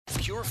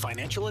Pure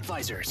Financial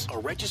Advisors, a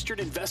registered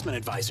investment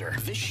advisor.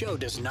 This show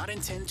does not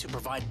intend to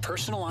provide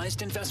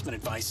personalized investment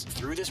advice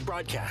through this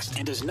broadcast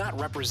and does not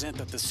represent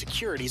that the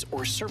securities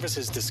or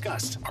services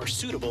discussed are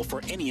suitable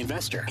for any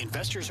investor.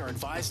 Investors are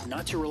advised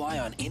not to rely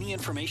on any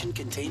information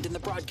contained in the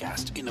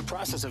broadcast in the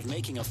process of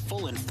making a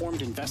full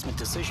informed investment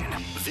decision.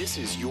 This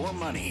is Your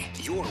Money,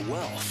 Your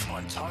Wealth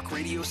on Talk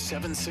Radio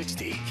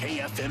 760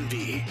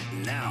 KFMB.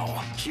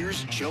 Now,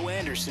 here's Joe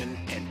Anderson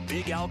and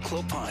Big Al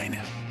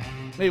Clopine.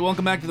 Hey,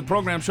 welcome back to the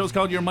program. Show's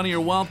called Your Money,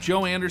 Your Wealth.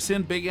 Joe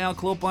Anderson, Big Al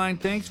Clopine.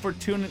 Thanks for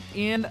tuning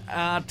in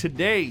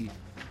today.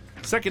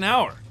 Second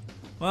hour.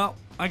 Well,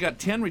 I got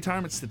 10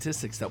 retirement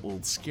statistics that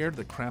will scare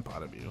the crap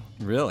out of you.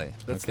 Really?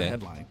 That's okay. the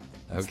headline.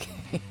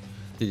 Okay.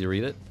 Did you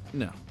read it?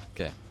 No.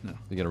 Okay. No.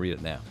 You're going to read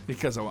it now.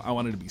 Because I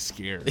wanted to be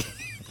scared.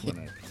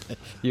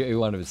 You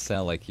wanted to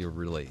sound like you're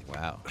really,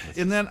 wow.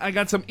 And then I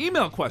got some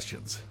email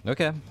questions.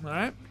 Okay. All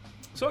right?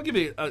 So I'll give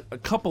you a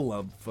couple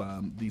of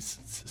these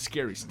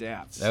scary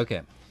stats.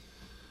 Okay.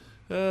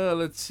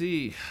 Let's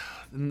see.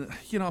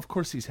 You know, of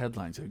course, these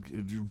headlines,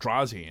 it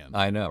draws you in.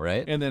 I know,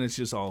 right? And then it's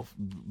just all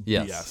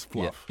BS,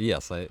 fluff.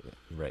 Yes,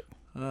 right.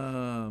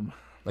 A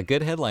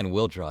good headline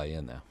will draw you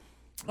in, though.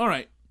 All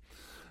right.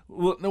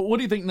 Well, what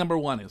do you think number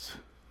one is?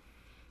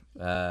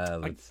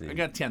 Let's see. I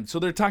got 10. So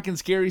they're talking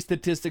scary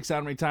statistics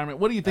on retirement.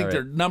 What do you think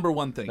their number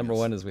one thing Number is?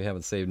 one is we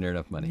haven't saved near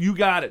enough money. You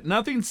got it.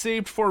 Nothing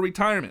saved for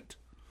retirement.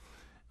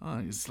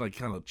 Oh, it's like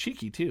kind of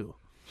cheeky, too.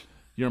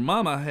 Your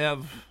mama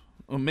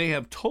may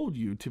have told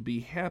you to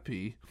be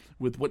happy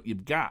with what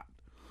you've got,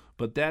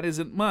 but that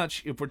isn't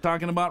much if we're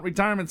talking about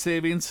retirement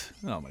savings.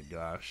 Oh, my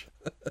gosh.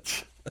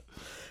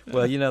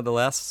 Well, you know, the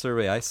last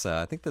survey I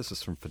saw, I think this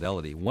was from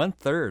Fidelity,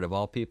 1/3 of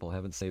all people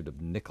haven't saved a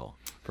nickel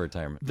for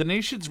retirement. The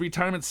nation's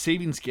retirement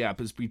savings gap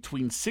is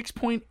between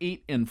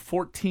 6.8 and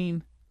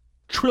 14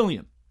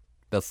 trillion.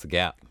 That's the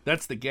gap.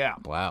 That's the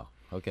gap. Wow.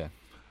 Okay.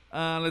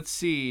 Let's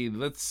see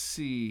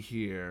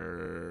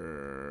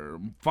here.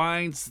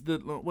 Finds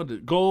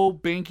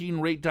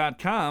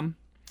GoBankingRate.com.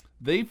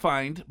 They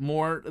find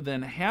more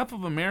than half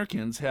of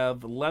Americans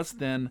have less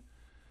than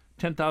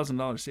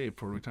 $10,000 saved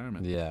for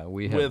retirement. Yeah,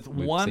 we've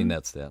one seen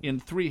that stat. in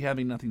 3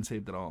 having nothing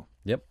saved at all.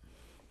 Yep.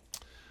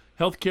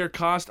 Healthcare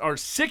costs are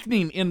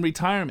sickening in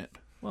retirement.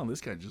 Well,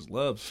 this guy just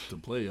loves to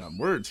play on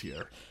words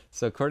here.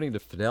 So according to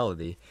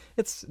Fidelity,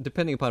 it's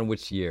depending upon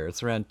which year,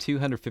 it's around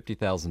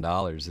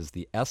 $250,000 is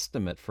the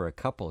estimate for a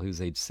couple who's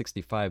age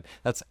 65.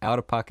 That's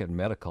out-of-pocket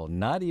medical,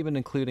 not even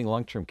including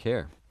long-term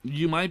care.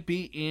 You might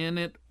be in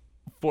it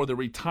for the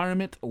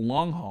retirement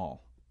long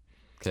haul.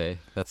 Okay,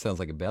 that sounds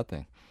like a bad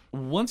thing.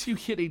 Once you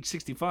hit age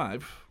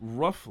 65,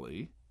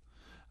 roughly,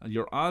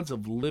 your odds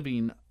of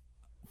living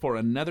for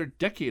another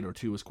decade or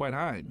two is quite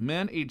high.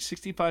 Men age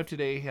 65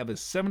 today have a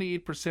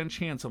 78%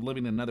 chance of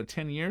living another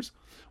 10 years,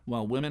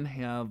 while women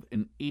have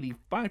an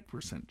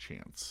 85%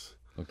 chance.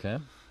 Okay.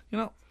 You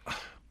know,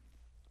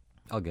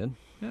 All good.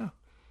 yeah.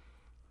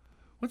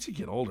 Once you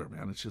get older,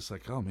 man, it's just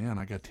like, oh, man,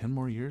 I got 10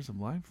 more years of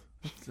life?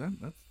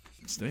 That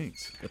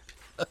stinks.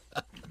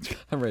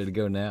 I'm ready to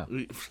go now.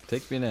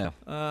 Take me now.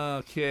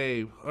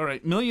 Okay. All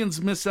right.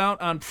 Millions miss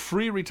out on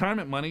free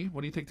retirement money.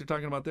 What do you think they're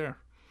talking about there?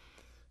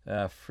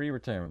 Free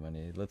retirement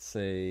money. Let's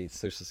say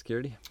Social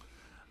Security.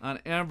 On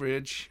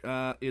average,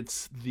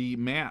 it's the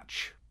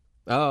match.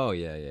 Oh,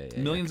 yeah.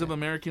 Millions of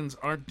Americans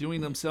aren't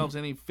doing themselves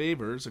any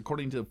favors,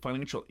 according to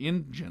Financial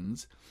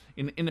Engines,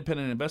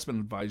 independent investment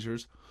advisor.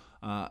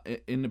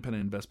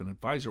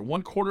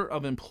 1/4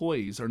 of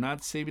employees are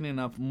not saving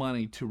enough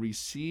money to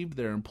receive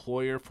their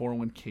employer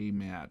 401k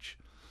match.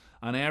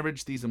 On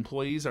average, these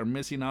employees are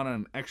missing out on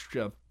an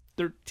extra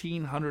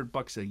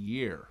 $1,300 a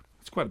year.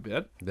 It's quite a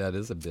bit. That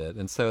is a bit.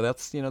 And so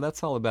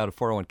that's all about a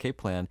 401k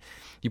plan.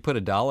 You put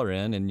 $1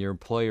 in and your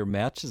employer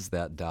matches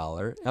that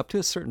dollar up to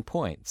a certain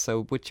point.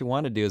 So what you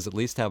want to do is at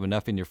least have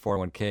enough in your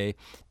 401k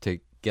to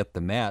get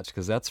the match,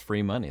 because that's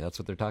free money. That's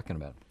what they're talking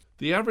about.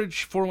 The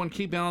average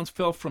 401k balance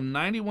fell from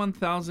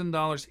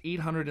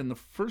 $91,800 in the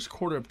first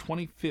quarter of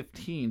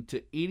 2015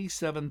 to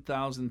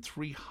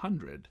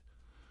 $87,300.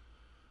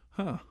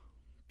 Huh.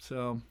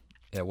 So.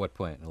 At what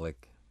point?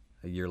 Like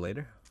a year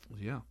later?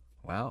 Yeah.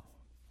 Wow.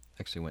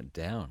 Actually went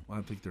down. Well,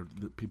 I think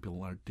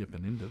people are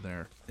dipping into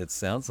their It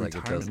sounds like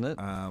it, doesn't it?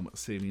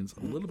 Savings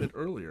a little bit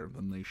earlier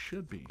than they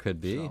should be.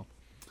 Could be. So,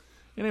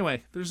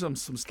 anyway, there's some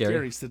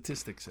scary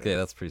statistics there. Okay,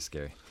 that's pretty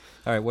scary.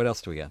 All right, what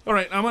else do we got? All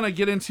right, I'm going to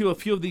get into a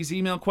few of these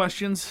email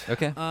questions.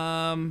 Okay.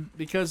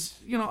 Because,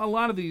 a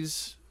lot of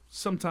these,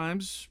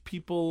 sometimes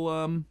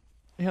people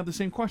have the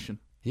same question.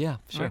 Yeah,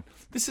 sure. Right.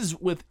 This is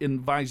with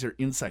Advisor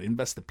Insight,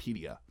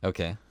 Investopedia.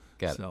 Okay.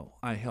 Got it. So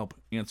I help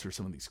answer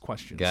some of these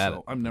questions. Got it.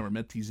 I've never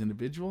met these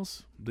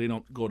individuals. They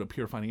don't go to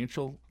Pure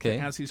Financial to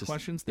ask these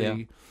questions.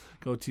 They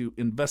go to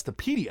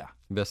Investopedia.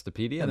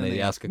 Investopedia, and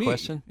they ask a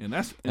question? And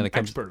that's and it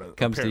comes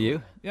to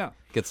you? Yeah.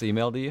 Gets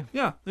emailed to you?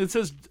 Yeah. It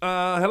says,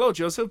 hello,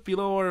 Joseph.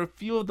 Below are a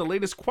few of the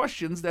latest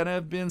questions that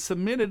have been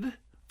submitted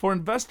for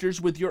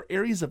investors with your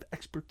areas of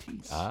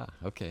expertise. Ah,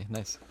 okay.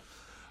 Nice.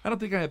 I don't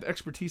think I have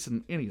expertise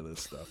in any of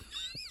this stuff.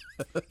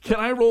 Can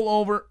I roll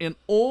over an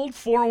old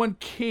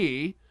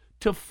 401k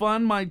to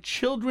fund my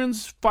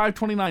children's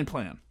 529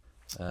 plan?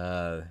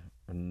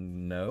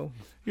 No.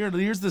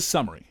 Here's the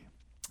summary.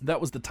 That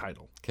was the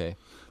title. Okay.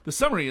 The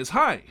summary is,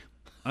 hi,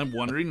 I'm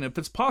wondering if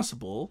it's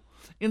possible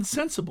and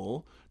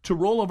sensible to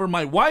roll over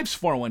my wife's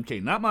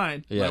 401k, not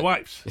mine, Yeah. my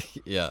wife's,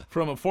 Yeah.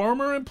 from a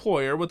former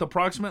employer with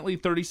approximately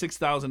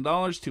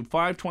 $36,000 to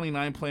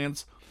 529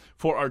 plans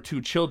for our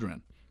 2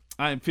 children.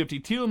 I am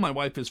 52 and my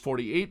wife is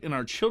 48, and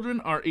our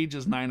children are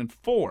ages 9 and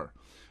 4.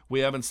 We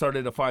haven't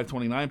started a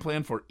 529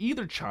 plan for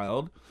either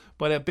child,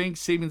 but have bank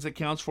savings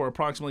accounts for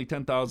approximately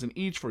 $10,000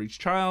 each for each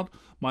child.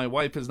 My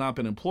wife has not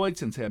been employed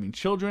since having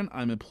children.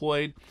 I'm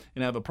employed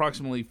and have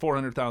approximately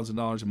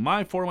 $400,000 in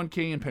my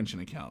 401k and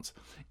pension accounts.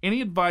 Any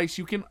advice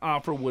you can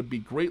offer would be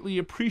greatly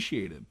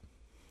appreciated.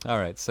 All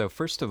right. So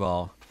first of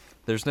all,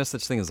 there's no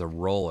such thing as a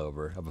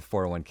rollover of a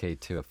 401k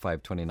to a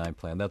 529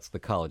 plan. That's the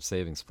college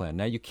savings plan.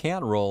 Now, you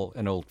can roll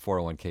an old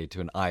 401k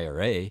to an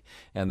IRA,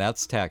 and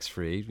that's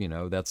tax-free.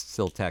 That's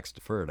still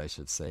tax-deferred, I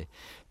should say.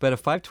 But a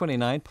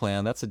 529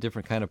 plan, that's a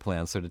different kind of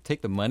plan. So to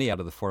take the money out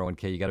of the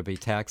 401k, you got to pay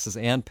taxes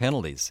and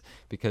penalties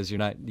because you're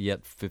not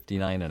yet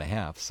 59 and a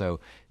half. So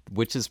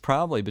which is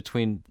probably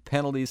between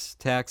penalties,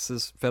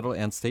 taxes, federal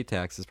and state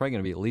taxes, probably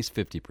going to be at least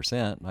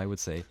 50%, I would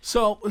say.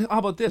 So how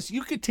about this?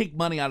 You could take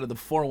money out of the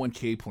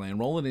 401k plan,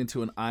 roll it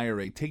into an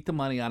IRA, take the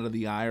money out of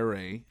the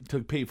IRA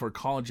to pay for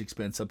college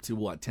expense up to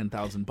what,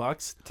 $10,000?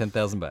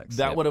 $10,000.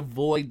 That would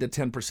avoid the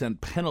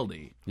 10%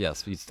 penalty.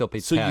 Yes, you still pay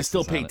taxes. So you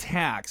still pay on it.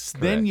 tax.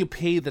 Correct. Then you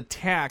pay the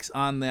tax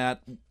on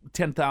that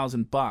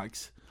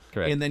 $10,000.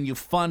 Correct. And then you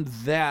fund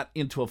that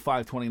into a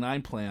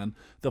 529 plan.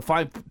 The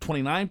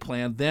 529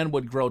 plan then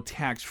would grow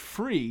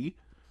tax-free,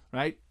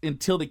 right,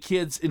 until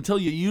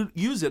you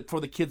use it for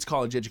the kids'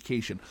 college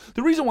education.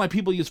 The reason why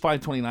people use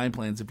 529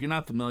 plans, if you're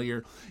not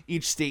familiar,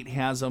 each state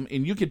has them,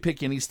 and you could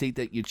pick any state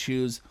that you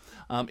choose.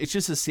 It's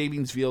just a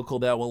savings vehicle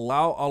that will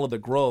allow all of the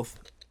growth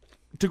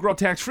to grow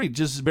tax-free,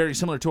 just very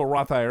similar to a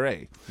Roth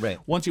IRA. Right.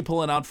 Once you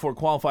pull it out for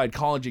qualified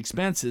college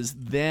expenses,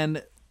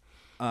 then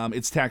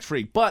it's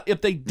tax-free. But if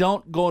they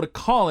don't go to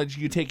college,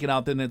 you take it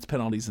out, then it's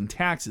penalties and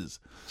taxes.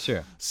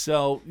 Sure.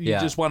 So you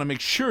just want to make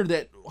sure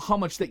that how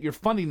much that you're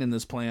funding in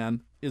this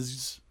plan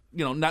is,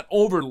 not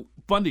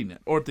overfunding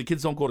it. Or if the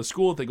kids don't go to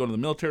school, if they go to the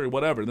military,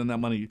 whatever, then that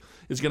money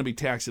is going to be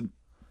taxed and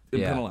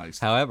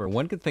penalized. However,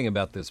 one good thing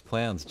about those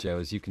plans, Joe,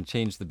 is you can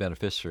change the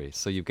beneficiary.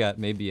 So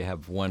maybe you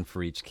have one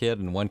for each kid,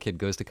 and one kid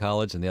goes to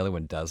college and the other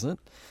one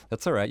doesn't.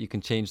 That's all right. You can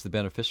change the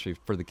beneficiary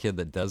for the kid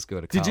that does go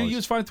to college. Did you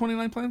use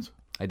 529 plans?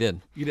 I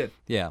did. You did?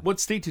 Yeah. What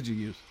state did you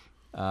use?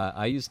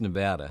 I used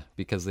Nevada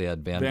because they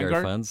had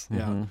Vanguard funds. Yeah.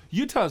 Mhm.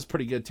 Utah's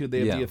pretty good, too. They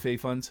have Yeah. DFA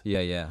funds.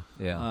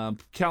 Yeah.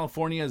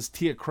 California is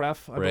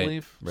TIA-CREF, I Right,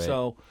 believe. right.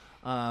 So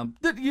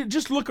you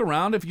just look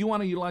around. If you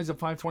want to utilize a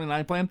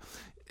 529 plan,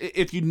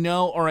 if you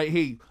know, all right,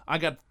 hey, I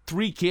got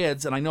 3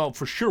 kids, and I know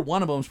for sure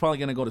one of them is probably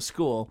going to go to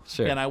school,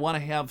 Sure. and I want to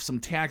have some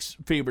tax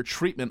favor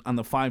treatment on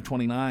the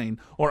 529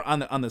 or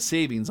on the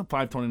savings, a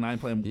 529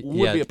 plan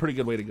would be a pretty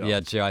good way to go. Yeah,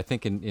 Joe, I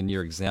think in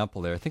your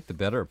example there, I think the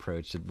better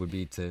approach would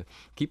be to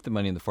keep the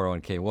money in the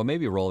 401k. Well,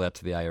 maybe roll that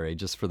to the IRA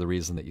just for the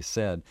reason that you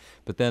said.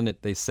 But then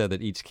they said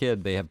that each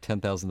kid, they have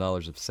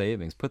 $10,000 of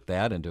savings. Put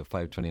that into a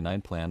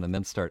 529 plan and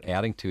then start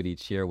adding to it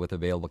each year with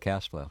available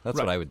cash flow. That's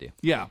what I would do.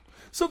 Yeah.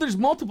 So there's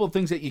multiple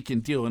things that you can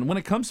do. And when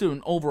it comes to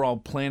an overall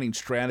planning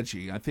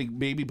strategy, I think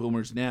baby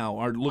boomers now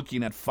are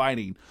looking at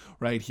fighting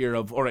right here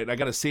of, all right, I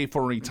got to save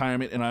for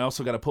retirement, and I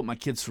also got to put my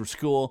kids through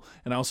school,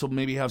 and I also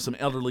maybe have some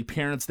elderly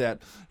parents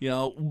that,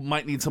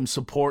 might need some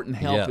support and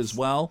help as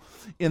well.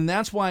 And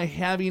that's why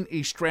having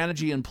a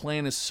strategy and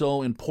plan is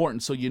so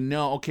important. So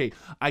okay,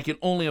 I can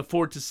only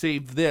afford to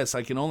save this.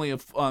 I can only,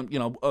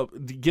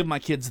 give my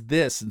kids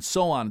this, and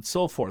so on and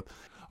so forth.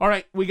 All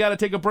right, we got to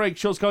take a break.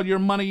 Show's called Your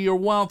Money, Your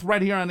Wealth,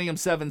 right here on AM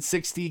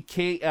 760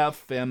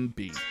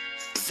 KFMB.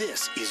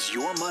 This is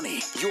Your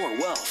Money, Your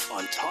Wealth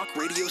on Talk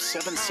Radio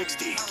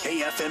 760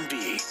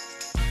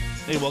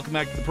 KFMB. Hey, welcome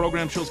back to the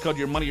program. Show's called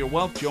Your Money, Your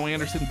Wealth. Joe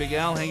Anderson, Big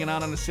Al, hanging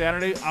out on a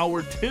Saturday,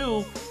 hour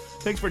 2.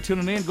 Thanks for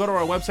tuning in. Go to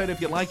our website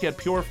if you like at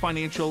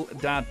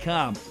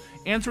purefinancial.com.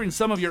 Answering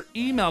some of your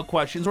email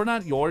questions, or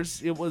not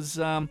yours. It was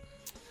from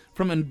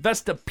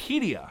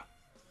Investopedia.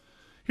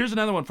 Here's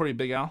another one for you,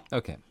 Big Al.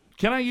 Okay.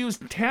 Can I use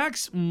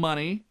tax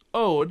money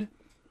owed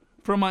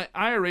from my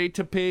IRA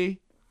to pay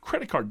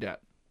credit card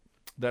debt?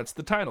 That's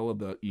the title of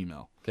the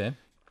email. Okay.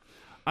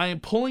 I am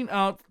pulling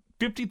out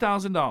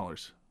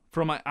 $50,000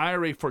 from my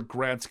IRA for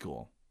grad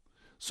school.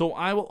 So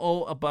I will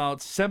owe about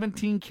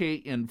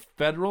 $17,000 in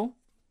federal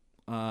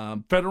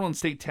and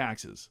state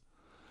taxes.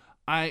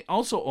 I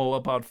also owe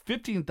about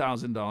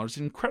 $15,000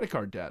 in credit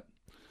card debt.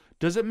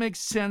 Does it make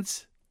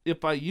sense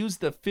if I use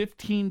the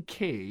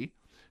 $15,000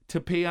 to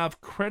pay off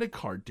credit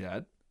card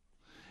debt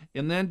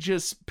and then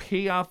just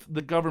pay off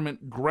the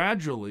government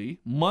gradually,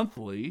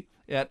 monthly,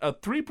 at a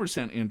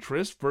 3%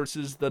 interest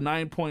versus the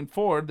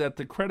 9.4% that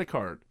the credit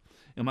card?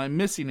 Am I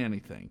missing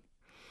anything?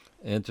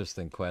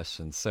 Interesting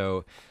question.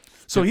 So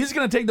he's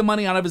going to take the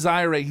money out of his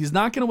IRA. He's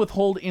not going to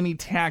withhold any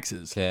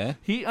taxes. Okay.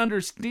 He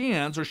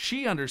understands, or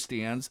she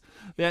understands,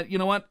 that, you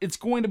know what, it's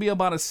going to be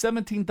about a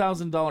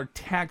 $17,000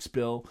 tax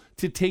bill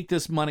to take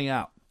this money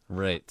out.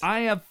 Right.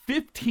 I have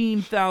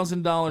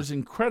 $15,000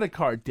 in credit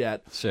card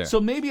debt. Sure. So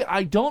maybe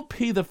I don't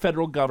pay the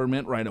federal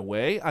government right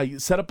away. I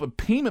set up a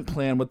payment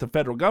plan with the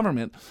federal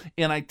government,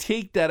 and I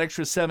take that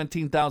extra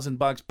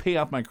 $17,000, pay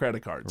off my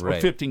credit cards, or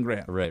Right.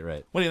 $15,000.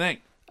 Right. What do you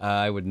think?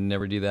 I would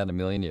never do that in a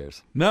million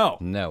years. No.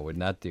 No, would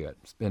not do it.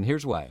 And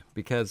here's why.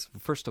 Because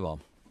first of all,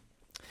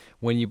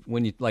 when you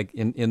like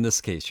in this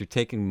case, you're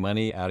taking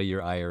money out of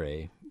your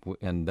IRA,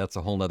 and that's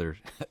a whole nother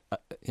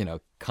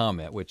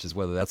comment, which is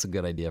whether that's a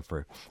good idea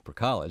for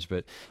college.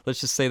 But let's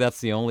just say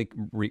that's the only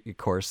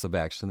course of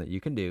action that you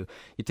can do.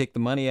 You take the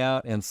money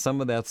out, and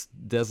some of that's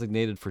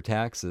designated for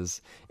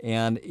taxes.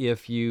 And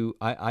if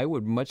I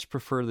would much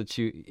prefer that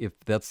if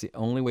that's the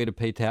only way to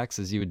pay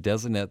taxes, you would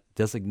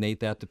designate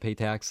that to pay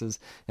taxes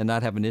and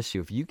not have an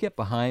issue. If you get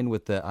behind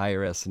with the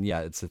IRS, and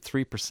yeah, it's a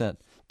 3%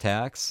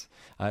 tax,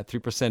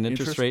 3%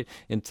 interest rate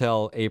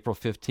until April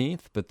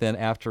 15th, but then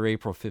after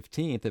April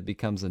 15th, it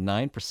becomes a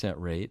 9%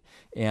 rate.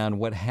 And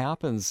what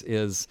happens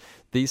is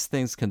these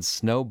things can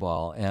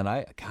snowball. And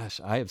I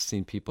have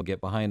seen people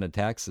get behind on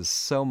taxes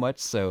so much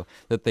so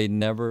that they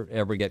never,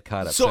 ever get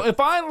caught up. So if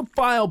I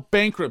file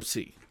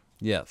bankruptcy,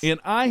 yes, and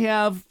I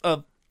have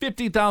a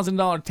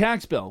 $50,000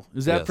 tax bill,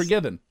 is that Yes.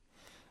 forgiven?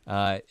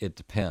 It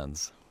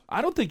depends.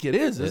 I don't think it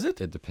is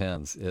it? It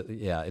depends. If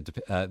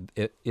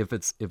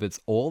it's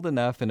old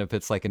enough, and if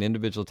it's like an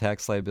individual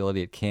tax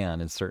liability, it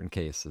can in certain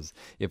cases.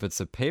 If it's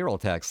a payroll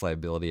tax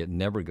liability, it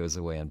never goes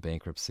away on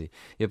bankruptcy.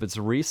 If it's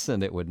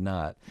recent, it would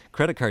not.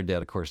 Credit card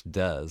debt, of course,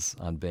 does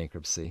on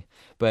bankruptcy.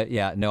 But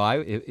yeah, no.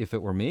 If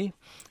it were me,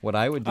 what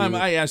I would do.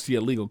 I asked you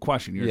a legal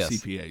question. You're Yes. a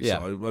CPA, Yeah.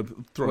 so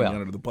I'm throwing you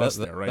under the bus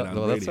there, right on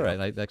the that's radio. all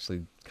right. I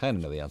actually kind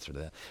of know the answer to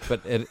that.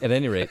 But at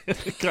any rate,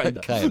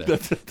 Kinda. kind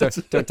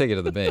of. Don't take it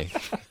to the bank.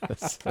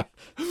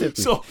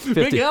 50, So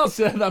Big Al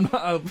said I'm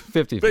not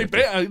 50.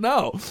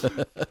 no.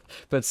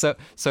 But so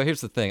here's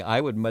the thing.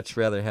 I would much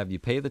rather have you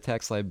pay the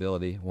tax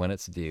liability when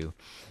it's due,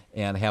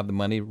 and have the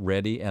money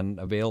ready and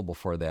available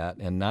for that,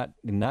 and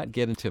not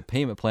get into a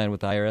payment plan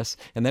with the IRS,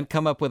 and then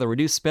come up with a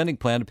reduced spending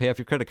plan to pay off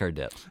your credit card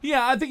debt.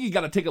 Yeah, I think you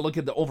got to take a look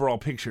at the overall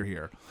picture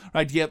here.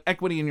 Right? Do you have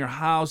equity in your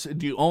house?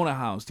 Do you own a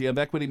house? Do you have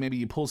equity? Maybe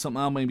you pull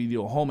something out. Maybe you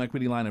do a home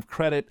equity line of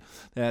credit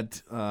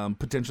that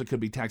potentially could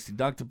be tax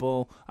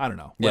deductible. I don't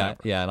know. Whatever.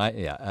 Yeah, and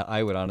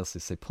I would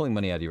honestly say pulling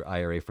money out of your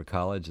IRA for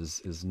college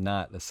is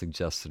not a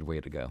suggested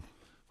way to go.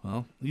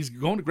 Well, he's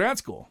going to grad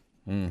school.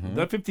 Mm-hmm.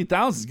 That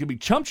 $50,000 is gonna be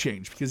chump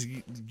change because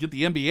you get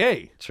the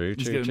MBA. True.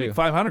 He's gonna make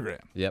 $500,000.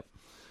 Yep.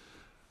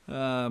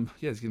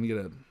 He's gonna get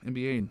an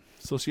MBA in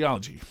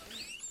sociology.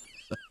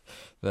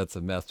 That's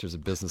a Master's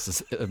of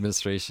Business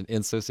Administration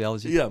in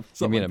Sociology? Yeah, You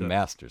something mean like a that.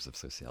 Master's of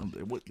Sociology.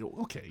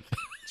 Okay,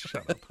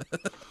 shut up.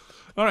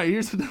 All right,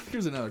 here's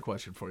another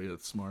question for you.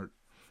 That's smart.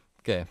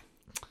 Okay.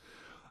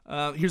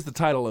 Here's the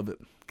title of it.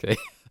 Okay.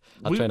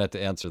 I'll We- try not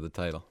to answer the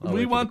title. I'll wait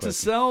We for the want to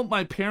question. sell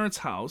my parents'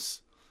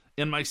 house,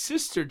 and my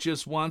sister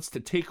just wants to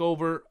take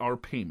over our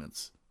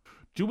payments.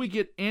 Do we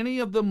get any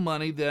of the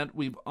money that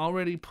we've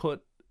already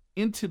put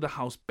into the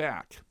house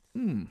back?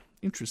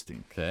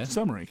 Interesting. Okay.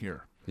 Summary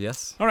here.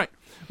 Yes. All right.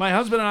 My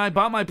husband and I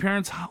bought my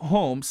parents'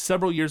 home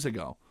several years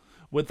ago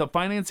with the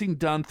financing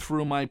done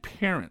through my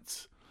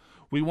parents.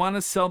 We want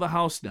to sell the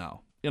house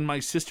now, and my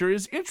sister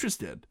is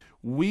interested.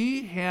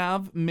 We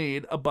have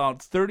made about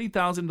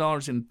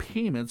 $30,000 in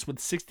payments with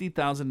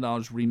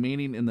 $60,000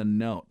 remaining in the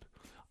note.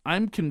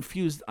 I'm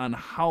confused on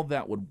how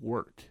that would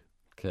work.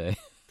 Okay.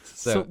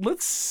 So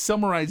let's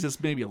summarize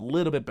this maybe a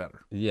little bit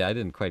better. Yeah, I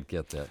didn't quite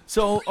get that.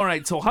 So, all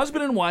right. So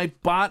husband and wife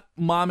bought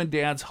mom and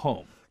dad's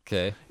home.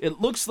 Okay. It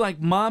looks like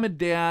mom and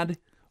dad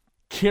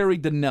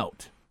carried the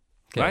note,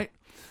 Okay. right?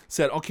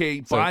 Said, okay,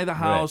 buy the right.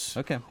 house.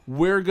 Okay.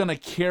 We're going to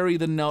carry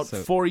the note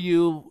So- for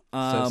you.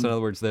 So in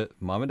other words, that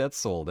mom and dad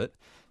sold it,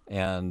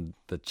 and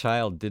the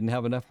child didn't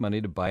have enough money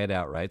to buy it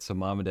outright. So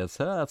mom and dad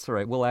said, "Oh, that's all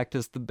right. We'll act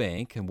as the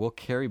bank, and we'll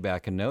carry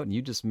back a note, and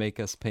you just make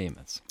us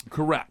payments."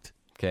 Correct.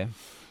 Okay.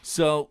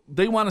 So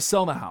they want to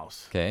sell the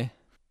house. Okay.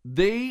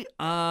 They've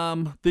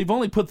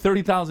only put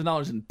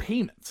 $30,000 in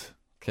payments.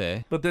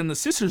 Okay. But then the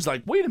sister's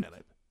like, wait a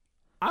minute.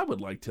 I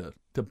would like to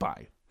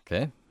buy.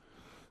 Okay.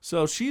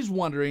 So she's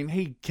wondering,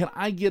 hey, can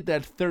I get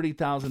that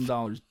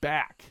 $30,000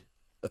 back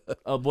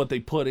of what they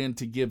put in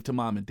to give to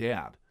mom and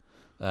dad?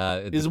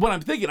 Is what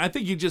I'm thinking. I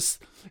think you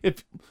just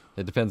It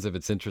depends if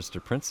it's interest or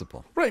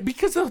principal. right,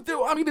 because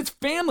it's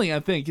family. I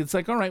think it's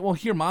like, all right, well,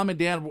 here, mom and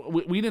dad,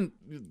 we didn't.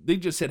 They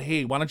just said,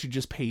 hey, why don't you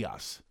just pay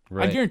us?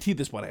 Right. I guarantee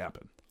this what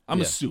happened. I'm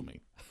Yeah. assuming.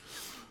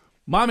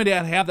 Mom and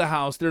dad have the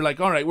house. They're like,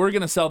 all right, we're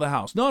gonna sell the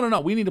house. No,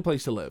 we need a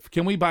place to live.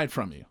 Can we buy it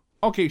from you?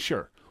 Okay,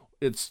 sure.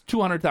 It's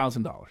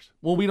 $200,000.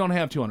 Well, we don't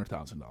have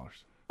 $200,000.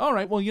 All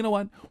right, well, you know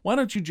what? Why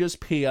don't you just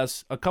pay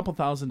us a couple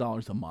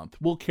 $1,000s a month?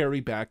 We'll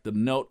carry back the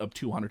note of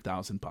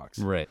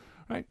 $200,000. Right.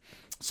 Right.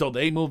 So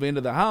they move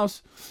into the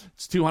house.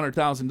 It's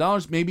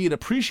 $200,000. Maybe it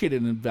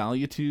appreciated in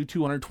value to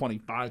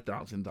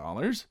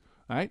 $225,000,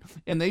 right?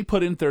 And they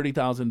put in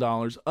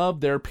 $30,000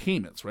 of their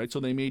payments, right? So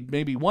they made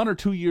maybe 1 or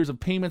 2 years of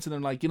payments, and they're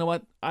like, you know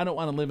what? I don't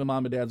want to live in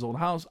mom and dad's old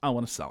house. I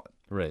want to sell it.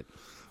 Right.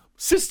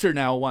 Sister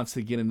now wants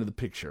to get into the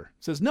picture.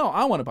 Says, no,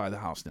 I want to buy the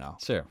house now.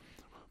 Sure.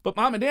 But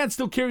mom and dad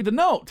still carry the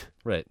note.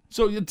 Right.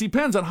 So it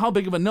depends on how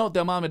big of a note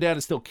that mom and dad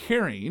is still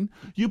carrying.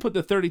 You put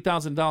the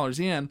 $30,000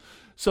 in.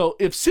 So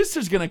if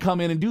sister's going to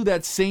come in and do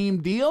that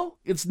same deal,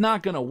 it's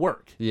not going to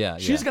work. Yeah.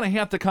 She's going to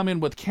have to come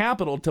in with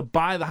capital to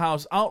buy the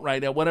house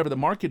outright at whatever the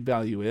market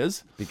value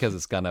is. Because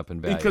it's gone up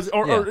in value.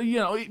 Or you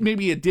know,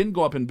 maybe it didn't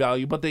go up in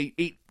value, but they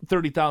ate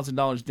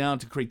 $30,000 down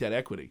to create that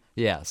equity.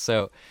 Yeah.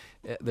 So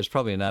there's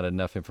probably not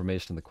enough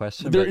information in the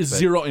question. There is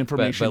zero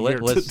information here.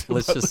 Let's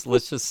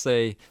just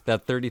say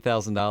that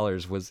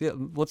 $30,000 was. Yeah,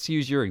 let's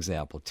use your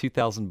example,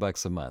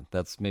 $2,000 a month.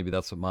 That's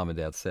what mom and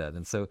dad said.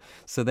 And so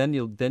then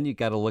you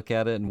got to look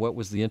at it and what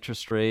was the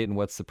interest rate and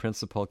what's the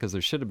principal, because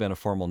there should have been a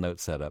formal note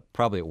set up.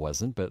 Probably it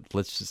wasn't, but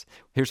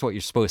here's what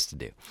you're supposed to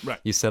do. Right.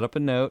 You set up a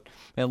note,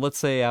 and let's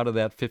say out of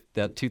that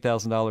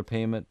 $2,000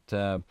 payment,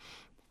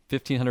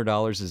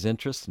 $1,500 is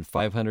interest and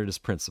 $500 is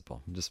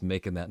principal. I'm just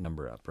making that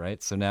number up,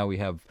 right? So now we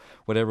have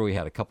whatever we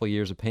had, a couple of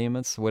years of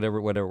payments, whatever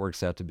it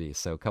works out to be.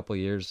 So a couple of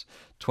years,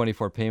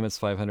 24 payments,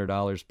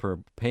 $500 per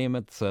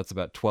payment. So that's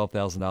about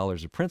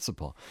 $12,000 of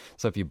principal.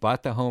 So if you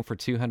bought the home for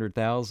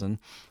 $200,000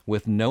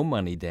 with no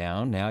money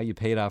down, now you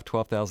paid off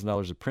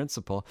 $12,000 of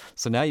principal.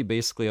 So now you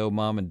basically owe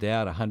mom and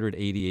dad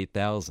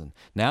 $188,000.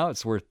 Now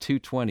it's worth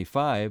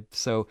 $225,000.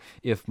 So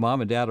if mom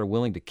and dad are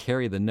willing to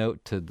carry the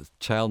note to the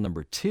child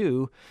number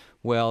 2,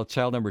 well,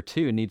 child number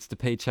 2 needs to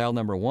pay child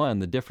number 1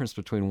 the difference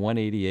between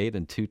 $188,000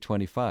 and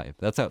 $225,000.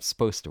 That's how it's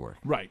supposed to work.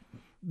 Right.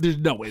 There's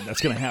no way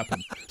that's going to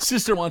happen.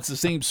 Sister wants the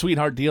same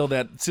sweetheart deal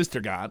that sister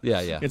got.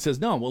 Yeah. It says,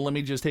 no, well, let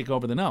me just take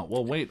over the note.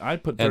 Well, wait, I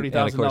put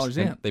 $30,000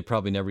 in. They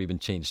probably never even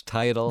changed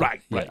title.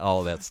 Right.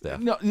 All that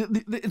stuff. No,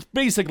 it's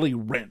basically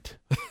rent.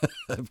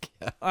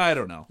 I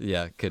don't know.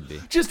 Yeah, could be.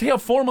 Just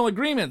have formal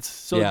agreements.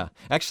 So yeah,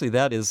 actually,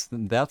 that's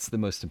the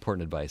most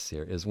important advice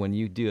here, is when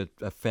you do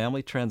a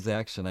family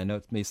transaction, I know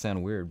it may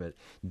sound weird, but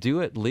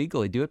do it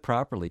legally, do it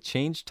properly,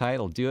 change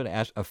title, do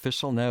an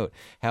official note,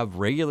 have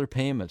regular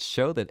payments,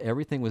 show that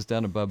everything was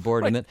done above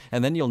board, Right.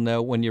 and then you'll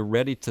know when you're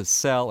ready to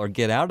sell or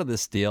get out of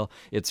this deal,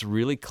 it's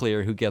really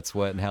clear who gets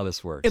what and how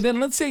this works. And then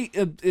let's say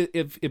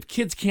if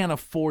kids can't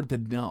afford the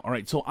note, all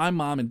right, so I'm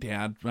mom and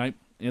dad, right?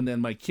 And then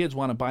my kids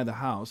want to buy the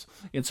house,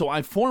 and so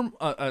I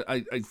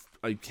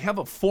have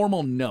a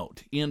formal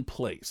note in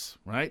place,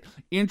 right?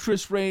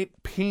 Interest rate,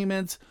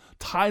 payments,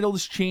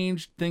 titles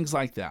changed, things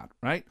like that,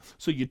 right?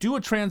 So you do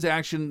a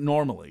transaction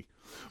normally,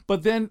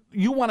 but then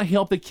you want to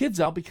help the kids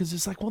out because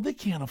it's like, well, they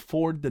can't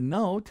afford the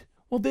note.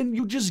 Well, then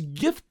you just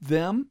gift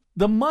them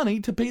the money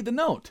to pay the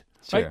note,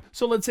 Sure. right?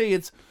 So let's say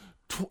it's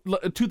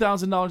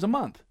 $2,000 a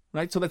month,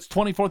 right? So that's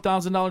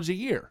 $24,000 a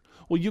year.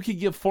 Well, you could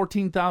give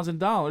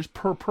 $14,000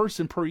 per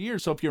person per year.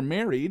 So if you're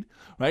married,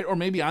 right, or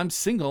maybe I'm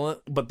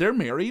single, but they're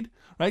married,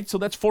 right? So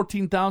that's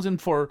 $14,000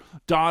 for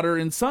daughter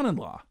and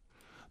son-in-law.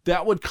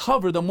 That would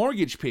cover the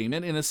mortgage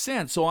payment in a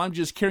sense. So I'm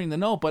just carrying the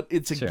note, but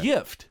it's a Sure.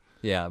 gift.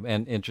 Yeah,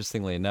 and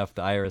interestingly enough,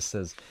 the IRS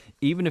says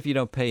even if you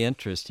don't pay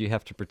interest, you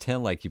have to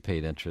pretend like you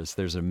paid interest.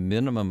 There's a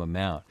minimum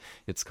amount.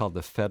 It's called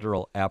the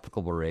federal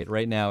applicable rate.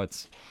 Right now,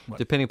 it's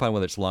depending upon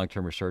whether it's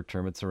long-term or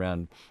short-term, it's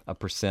around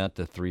 1%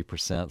 to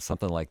 3%,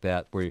 something like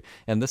that.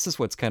 And this is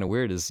what's kind of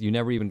weird is you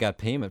never even got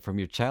payment from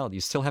your child.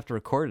 You still have to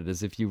record it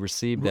as if you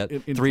received that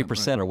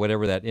 3% or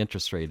whatever that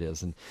interest rate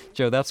is. And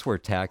Joe, that's where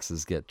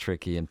taxes get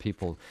tricky and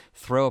people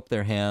throw up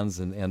their hands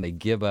and they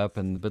give up.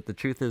 But the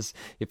truth is,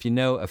 if you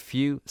know a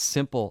few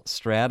simple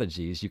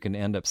strategies, you can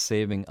end up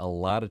saving a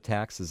lot of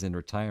taxes in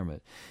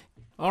retirement.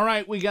 All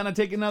right, we got to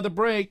take another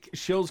break.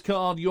 Show's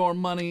called Your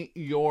Money,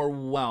 Your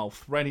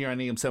Wealth, right here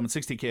on AM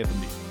 760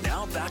 KFMB.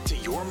 Now back to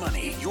Your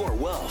Money, Your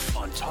Wealth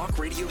on Talk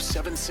Radio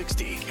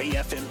 760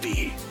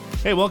 KFMB.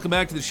 Hey, welcome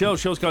back to the show.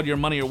 Show's called Your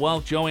Money, Your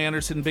Wealth. Joe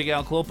Anderson, Big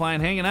Al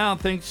Clopine hanging out.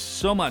 Thanks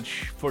so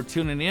much for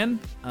tuning in.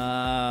 Go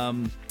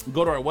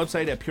to our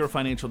website at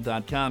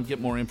purefinancial.com.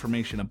 Get more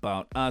information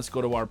about us.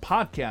 Go to our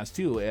podcast,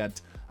 too, at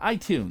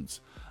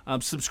iTunes.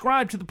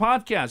 Subscribe to the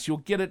podcast. You'll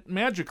get it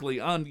magically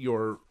on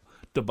your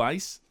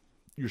device,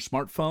 your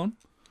smartphone.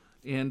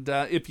 And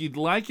if you'd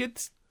like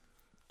it,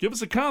 give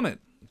us a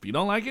comment. If you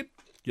don't like it,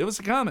 give us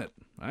a comment,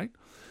 right?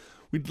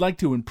 We'd like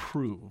to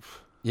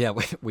improve. Yeah,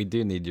 we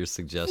do need your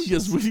suggestions.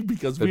 Yes,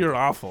 because we are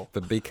awful.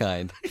 But be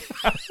kind.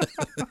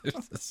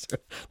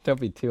 Don't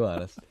be too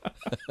honest.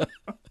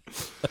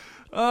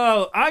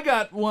 Oh, I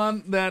got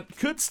one that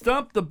could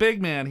stump the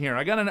big man here.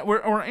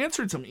 We're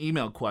answering some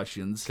email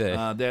questions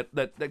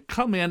that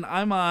come in.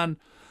 I'm on,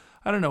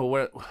 I don't know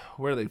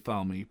where they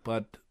found me,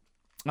 but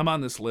I'm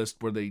on this list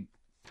where a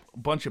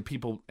bunch of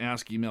people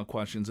ask email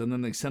questions and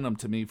then they send them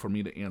to me for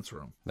me to answer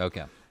them.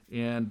 Okay.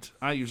 And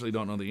I usually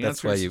don't know the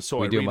That's answers.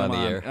 why we do them on the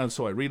air.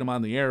 So I read them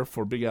on the air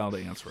for Big Al to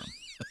answer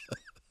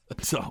them.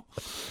 So,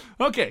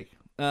 okay.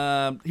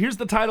 Here's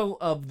the title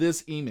of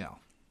this email.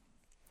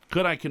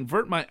 Could I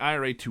convert my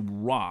IRA to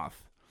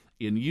Roth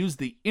and use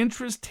the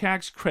interest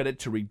tax credit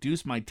to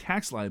reduce my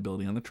tax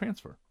liability on the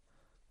transfer?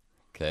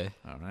 Okay.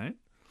 All right.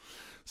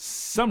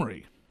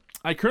 Summary.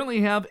 I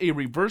currently have a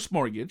reverse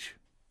mortgage,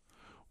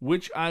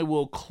 which I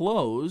will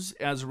close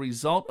as a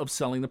result of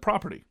selling the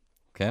property.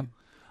 Okay.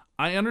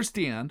 I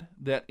understand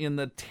that in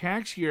the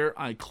tax year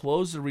I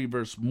close the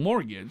reverse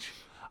mortgage,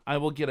 I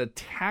will get a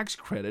tax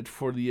credit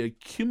for the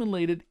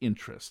accumulated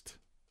interest.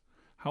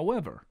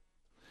 However,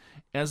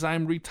 as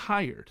I'm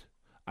retired,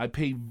 I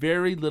pay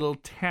very little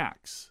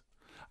tax.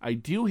 I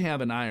do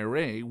have an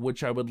IRA,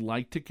 which I would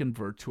like to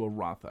convert to a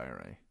Roth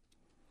IRA.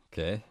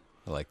 Okay.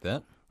 I like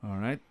that. All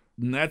right.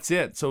 And that's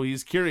it. So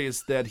he's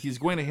curious that he's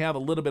going to have a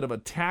little bit of a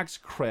tax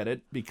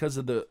credit because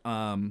of the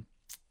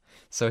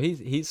So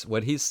he's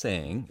what he's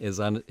saying is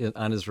on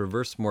his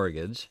reverse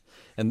mortgage,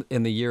 and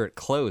in the year it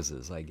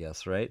closes, I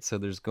guess, right? So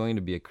there's going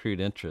to be accrued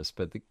interest,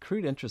 but the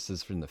accrued interest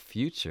is from the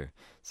future.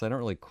 So I don't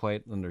really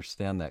quite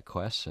understand that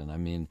question. I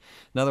mean,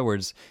 in other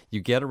words,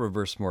 you get a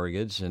reverse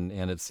mortgage, and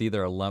it's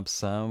either a lump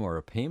sum or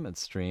a payment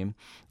stream,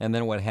 and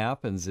then what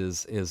happens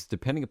is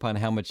depending upon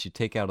how much you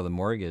take out of the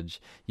mortgage,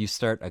 you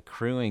start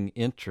accruing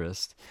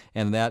interest,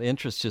 and that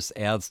interest just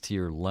adds to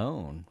your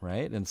loan,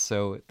 right? And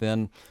so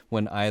then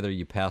when either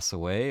you pass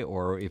away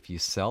or if you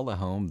sell the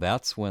home,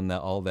 that's when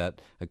all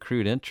that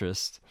accrued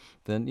interest,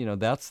 then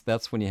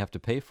that's when you have to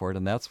pay for it,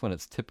 and that's when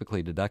it's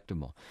typically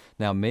deductible.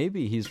 Now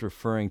maybe he's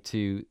referring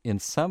to, in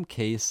some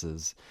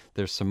cases,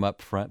 there's some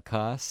upfront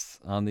costs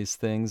on these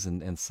things,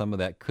 and some of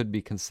that could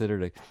be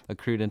considered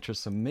accrued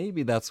interest. So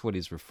maybe that's what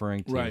he's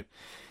referring to. Right.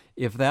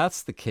 If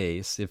that's the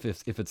case, if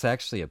it's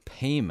actually a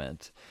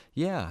payment,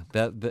 yeah,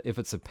 if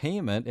it's a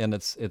payment and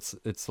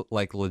it's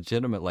like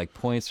legitimate, like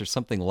points or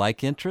something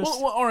like interest.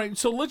 Well, all right.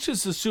 So let's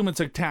just assume it's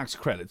a tax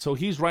credit. So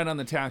he's right on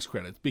the tax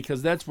credit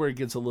because that's where it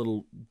gets a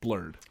little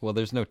blurred. Well,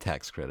 there's no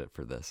tax credit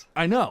for this.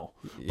 I know,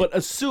 but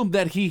assume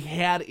that he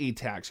had a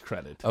tax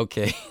credit.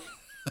 Okay.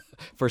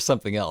 For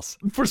something else.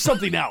 For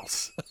something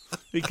else,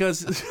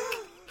 because.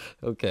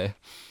 Okay.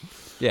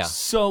 Yeah.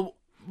 So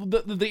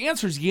the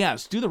answer is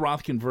yes. Do the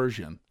Roth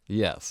conversion.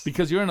 Yes.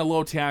 Because you're in a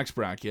low tax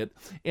bracket.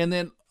 And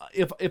then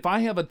if I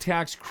have a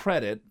tax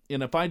credit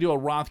and if I do a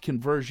Roth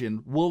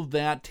conversion, will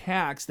that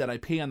tax that I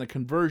pay on the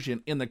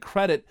conversion in the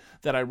credit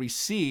that I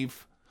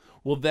receive,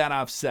 will that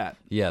offset?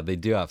 Yeah, they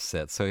do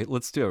offset. So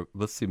let's do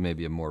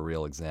maybe a more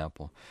real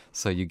example.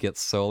 So you get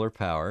solar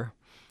power,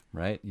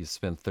 right? You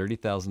spend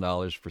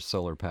 $30,000 for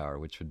solar power,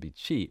 which would be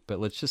cheap, but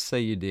let's just say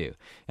you do.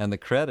 And the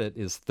credit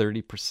is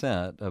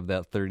 30% of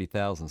that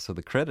 $30,000. So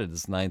the credit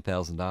is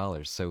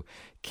 $9,000. So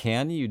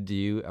can you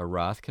do a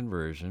Roth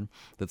conversion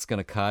that's going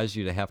to cause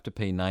you to have to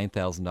pay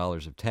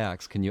 $9,000 of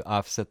tax? Can you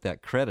offset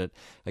that credit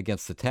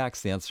against the tax?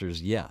 The answer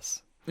is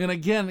yes. And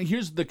again,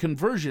 here's the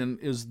conversion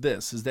is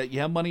that you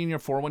have money in your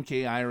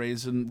 401k,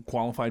 IRAs, and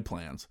qualified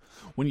plans.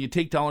 When you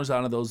take dollars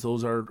out of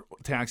those are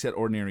taxed at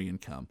ordinary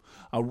income.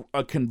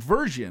 A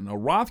conversion, a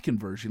Roth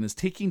conversion, is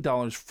taking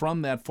dollars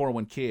from that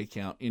 401k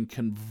account and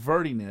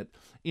converting it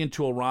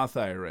into a Roth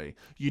IRA.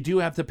 You do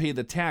have to pay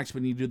the tax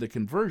when you do the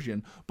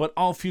conversion, but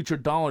all future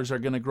dollars are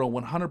going to grow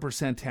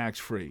 100%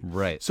 tax-free.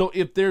 Right. So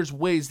if there's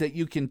ways that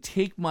you can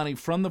take money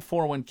from the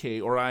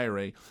 401k or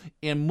IRA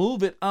and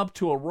move it up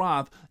to a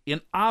Roth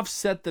and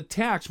offset the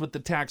tax with the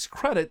tax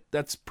credit,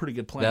 that's pretty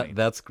good planning.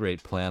 That's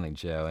great planning,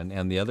 Joe.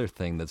 And the other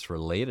thing that's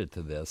related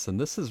to this, and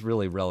this is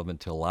really relevant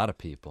to a lot of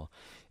people,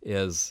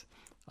 is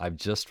I've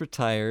just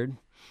retired.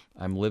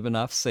 I'm living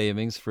off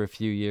savings for a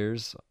few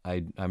years.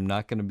 I'm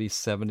not going to be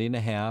 70 and a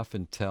half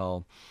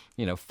until,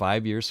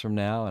 5 years from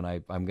now, and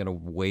I'm going to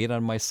wait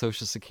on my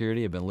Social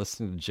Security. I've been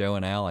listening to Joe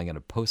and Al. I'm going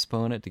to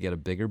postpone it to get a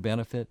bigger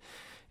benefit.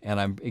 And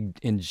I'm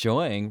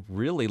enjoying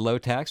really low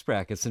tax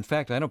brackets. In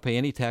fact, I don't pay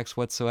any tax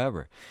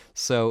whatsoever.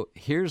 So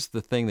here's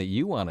the thing that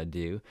you want to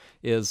do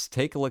is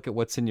take a look at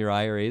what's in your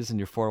IRAs and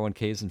your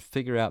 401ks and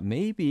figure out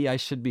maybe I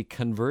should be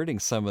converting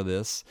some of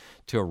this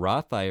to a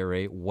Roth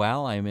IRA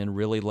while I'm in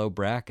really low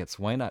brackets.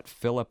 Why not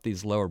fill up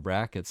these lower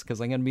brackets?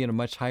 Because I'm going to be in a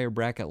much higher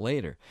bracket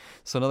later.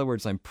 So in other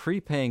words, I'm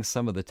prepaying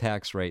some of the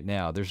tax right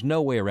now. There's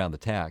no way around the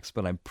tax,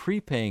 but I'm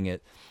prepaying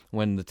it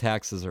when the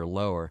taxes are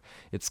lower.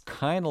 It's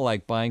kind of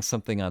like buying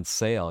something on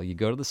sale. You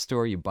go to the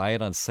store, you buy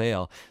it on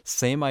sale.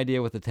 Same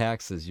idea with the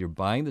taxes. You're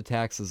buying the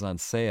taxes on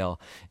sale.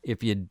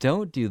 If you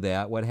don't do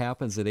that, what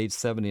happens at age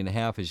 70 and a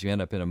half is you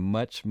end up in a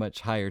much,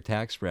 much higher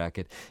tax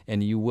bracket,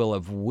 and you will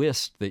have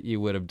wished that you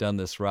would have done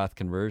this Roth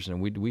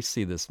conversion. We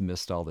see this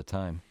missed all the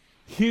time.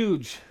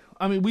 Huge.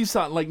 I mean, we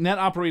saw like net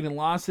operating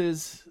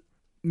losses,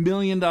 $1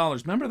 million.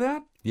 Remember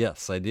that?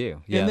 Yes, I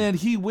do. Yeah. And then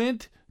he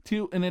went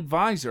to an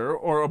advisor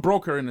or a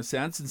broker in a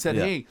sense and said,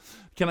 hey,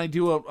 can I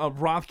do a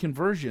Roth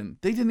conversion?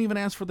 They didn't even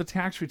ask for the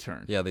tax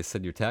return. Yeah, they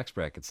said your tax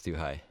bracket's too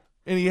high.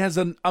 and he has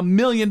a $1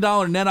 million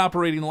net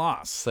operating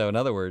loss. So in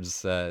other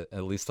words,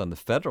 at least on the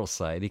federal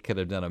side, he could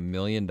have done $1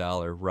 million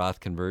Roth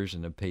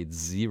conversion and paid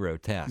zero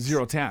tax.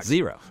 Zero tax.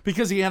 Zero.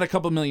 Because he had a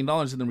couple $1 million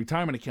in the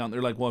retirement account.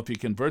 They're like, well, if you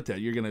convert that,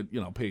 you're gonna,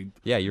 pay.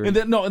 Yeah, you're. And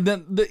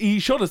then he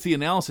showed us the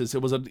analysis.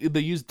 It was they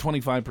used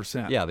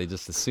 25%. Yeah, they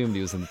just assumed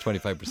he was in the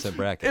 25%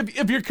 bracket.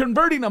 If you're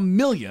converting $1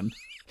 million,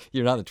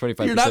 You're not in the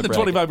 25% you're not in the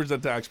bracket.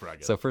 25% tax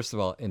bracket. So first of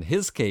all, in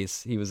his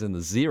case, he was in the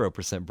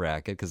 0%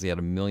 bracket because he had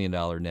 $1 million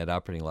net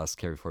operating loss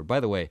carry forward. By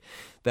the way,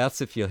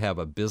 that's if you have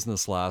a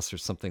business loss or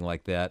something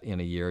like that in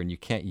a year and you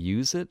can't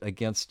use it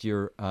against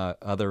your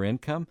other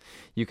income.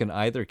 You can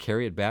either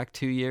carry it back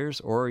 2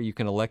 years or you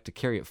can elect to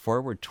carry it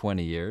forward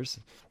 20 years.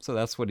 So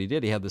that's what he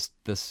did. He had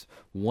this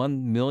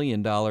 $1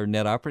 million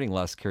net operating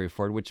loss carry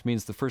forward, which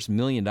means the first $1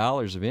 million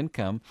of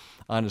income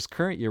on his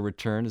current year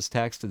return is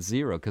taxed at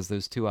zero because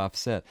those two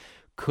offset.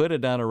 Could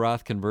have done a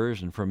Roth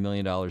conversion for $1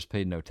 million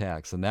paid no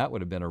tax, and that would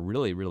have been a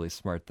really, really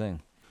smart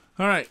thing.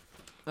 All right.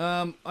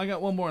 I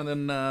got one more, and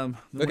then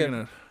we're Okay. going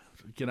to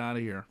get out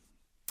of here.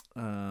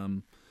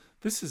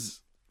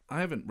 I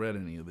haven't read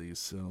any of these,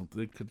 so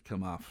they could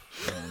come off.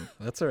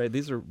 That's all right.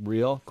 These are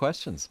real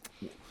questions.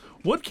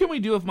 What can we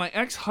do if my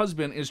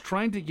ex-husband is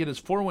trying to get his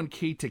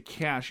 401k to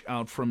cash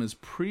out from his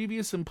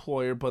previous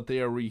employer, but they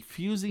are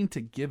refusing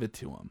to give it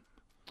to him?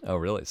 Oh,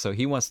 really? So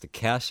he wants to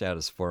cash out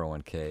his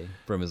 401k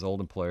from his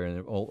old employer, and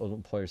the old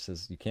employer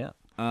says you can't.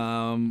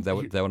 Is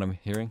that what I'm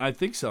hearing? I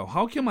think so.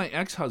 How can my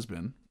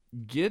ex-husband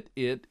get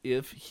it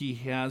if he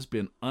has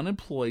been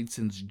unemployed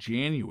since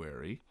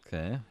January,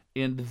 Okay.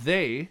 and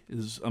they,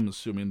 I'm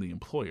assuming the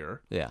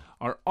employer, Yeah.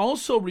 are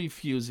also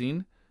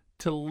refusing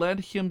to let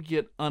him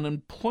get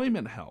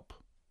unemployment help?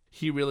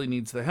 He really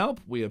needs the help.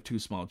 We have 2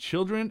 small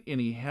children,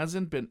 and he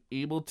hasn't been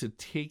able to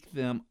take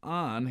them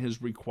on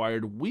his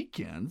required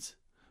weekends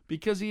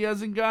because he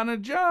hasn't gotten a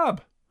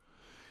job.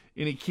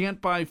 And he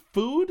can't buy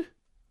food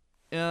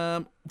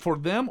for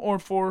them or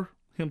for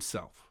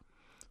himself.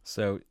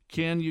 So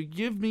Can you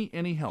give me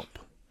any help?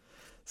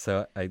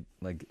 I'm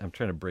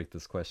trying to break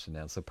this question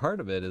down. So part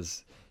of it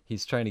is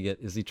he's trying to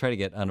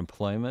get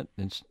unemployment?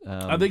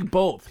 I think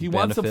both. He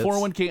wants the benefits?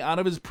 401k out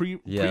of his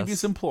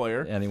previous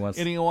employer, And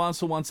he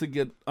also wants to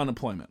get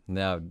unemployment.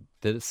 Now,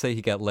 did it say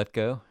he got let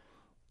go?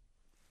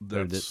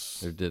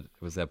 That's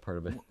Was that part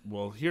of it?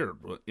 well, here,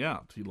 yeah,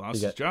 he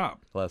lost his job.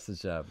 Lost his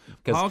job.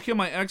 How can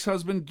my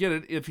ex-husband get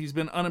it if he's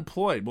been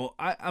unemployed? Well,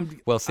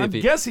 I'm if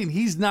he- guessing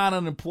he's not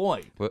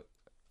unemployed.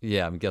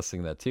 Yeah, I'm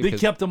guessing that too. They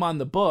kept him on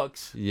the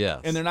books,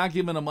 Yes. and they're not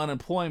giving him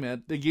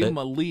unemployment. They gave him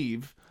a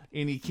leave,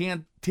 and he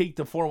can't take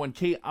the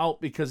 401k out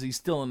because he's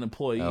still an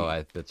employee. Oh,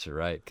 I bet you're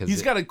right.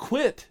 He's got to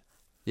quit.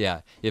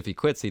 Yeah, if he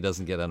quits, he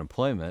doesn't get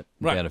unemployment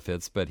Right.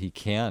 benefits, but he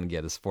can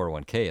get his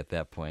 401k at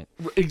that point.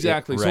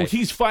 Exactly. Yeah, right. So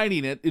he's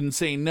fighting it and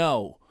saying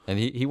no. And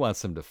he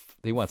wants them to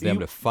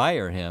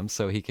fire him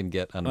so he can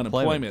get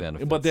unemployment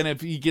benefits. But then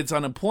if he gets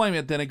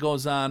unemployment, then it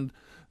goes on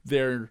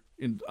their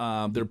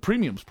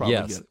premiums probably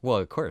yes, get. well,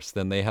 of course,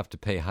 then they have to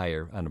pay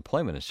higher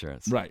unemployment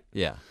insurance. Right.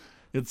 Yeah,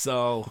 It's it's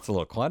a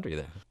little quandary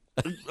there.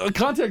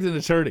 contact an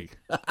attorney.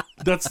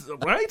 That's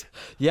right.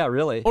 Yeah,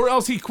 really. Or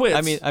else he quits.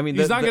 I mean,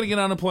 he's not going to get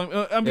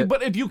unemployment.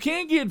 But if you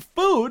can't get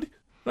food,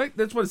 right?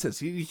 That's what it says.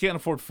 He can't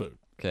afford food,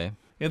 Okay.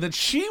 and then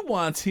she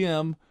wants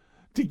him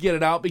to get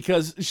it out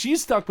because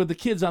she's stuck with the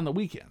kids on the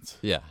weekends.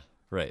 Yeah,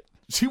 right.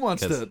 She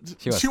wants 'Cause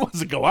to. she Wants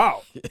to go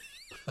out,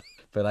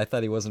 But I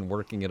thought he wasn't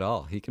working at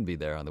all. He can be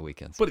there on the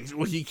weekends. but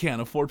he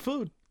can't afford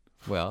food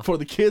Well, for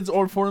the kids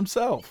or for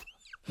himself.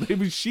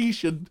 Maybe she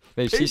should.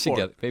 maybe pay she should for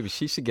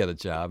it. get a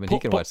job and he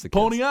can watch the kids.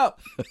 Pony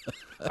up.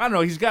 I don't know.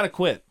 He's got to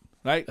quit.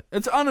 Right?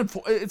 It's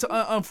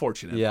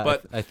unfortunate. Yeah,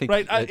 but I think-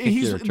 right. I think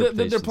your they're playing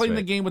interpretation's the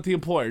right. game with the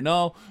employer.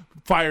 No,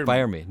 fire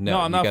me. No,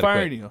 I'm you not gotta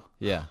firing quit. you.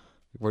 Yeah,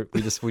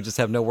 we just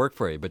have no work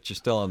for you, but you're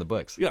still on the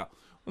books. Yeah.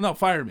 No,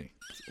 fire me.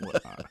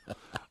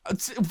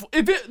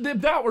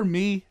 If that were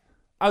me,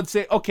 I'd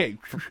say, okay,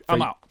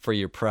 I'm out. For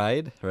your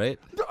pride, right?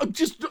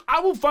 I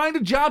will find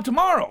a job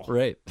tomorrow.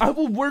 Right. I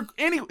will work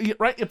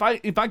right.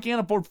 If I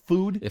can't afford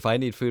food, If I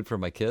need food for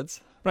my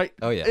kids, right.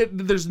 Oh, yeah.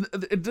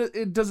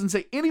 It doesn't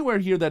say anywhere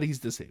here that he's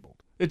disabled.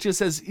 It just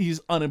says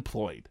he's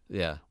unemployed.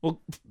 yeah,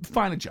 Well,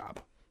 find a job.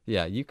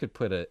 yeah, you could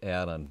put an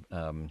ad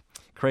on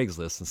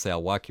Craigslist and say,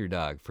 "I'll walk your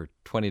dog for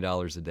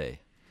 $20 a day,"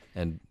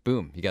 and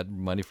boom, you got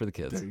money for the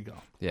kids. There you go.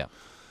 Yeah.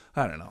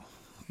 I don't know.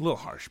 A little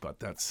harsh, but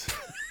that's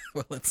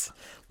Well,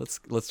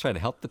 let's try to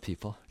help the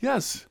people.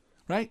 yes,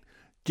 right?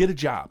 Get a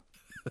job.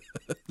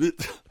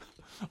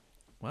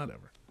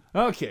 Whatever.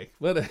 Okay,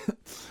 we're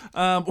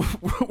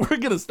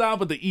gonna stop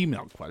with the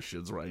email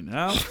questions right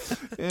now,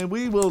 and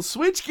we will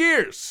switch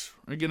gears.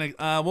 We're gonna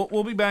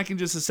we'll be back in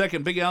just a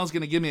second. Big Al's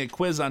gonna give me a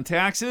quiz on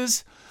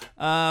taxes,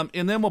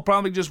 and then we'll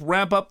probably just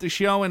wrap up the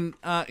show and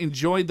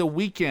enjoy the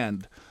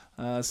weekend.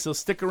 So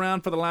stick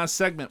around for the last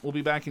segment. We'll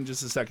be back in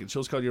just a second.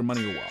 Show's called Your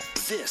Money, Your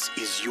Wealth. This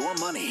is Your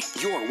Money,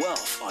 Your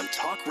Wealth on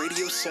Talk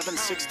Radio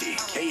 760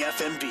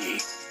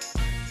 KFMB.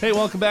 Hey,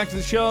 welcome back to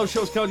the show.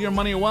 Show's called Your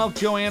Money or Wealth.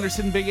 Joe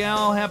Anderson, Big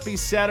Al. Happy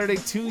Saturday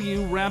to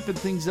you. Wrapping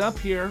things up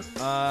here.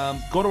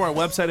 Go to our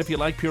website if you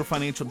like,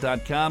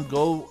 purefinancial.com.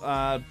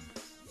 Go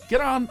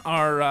get on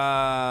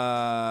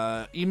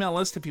our email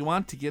list if you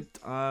want to get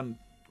on,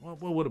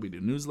 well, what do we do?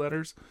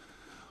 Newsletters?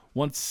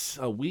 Once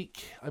a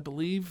week, I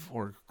believe,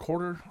 or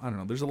quarter. I don't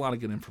know. There's a lot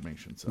of good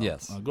information. So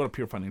Yes. Go to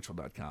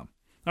purefinancial.com.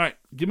 All right.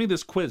 Give me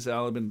this quiz,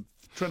 Al. I've been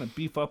trying to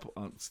beef up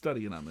on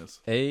studying on this.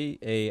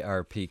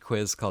 AARP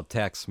quiz called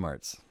Tax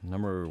Smarts.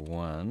 Number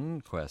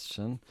 1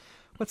 question.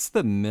 What's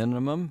the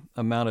minimum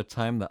amount of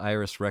time the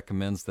IRS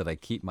recommends that I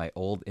keep my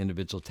old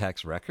individual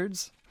tax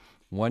records?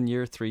 1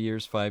 year, 3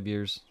 years, 5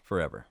 years,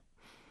 forever.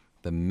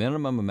 The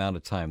minimum amount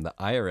of time the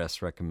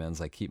IRS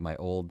recommends I keep my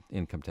old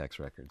income tax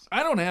records.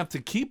 I don't have to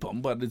keep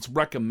them, but it's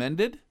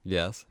recommended.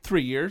 Yes.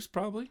 3 years,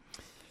 probably.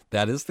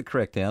 That is the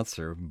correct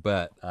answer,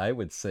 but I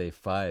would say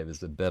 5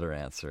 is a better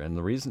answer. And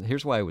the reason,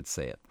 here's why I would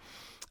say it,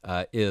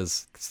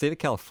 is the state of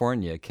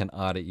California can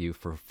audit you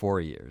for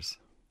 4 years,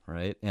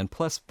 right? And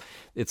plus,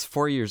 it's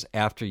 4 years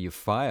after you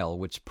file,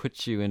 which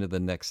puts you into the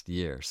next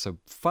year. So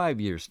 5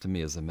 years to me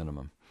is a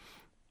minimum.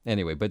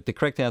 Anyway, but the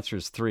correct answer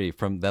is 3.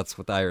 That's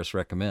what the IRS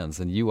recommends,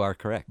 and you are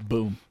correct.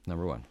 Boom.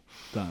 Number 1.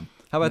 Done.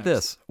 How about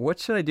Next. this? What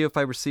should I do if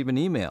I receive an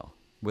email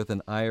with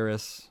an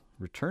IRS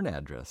return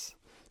address?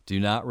 Do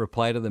not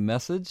reply to the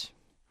message.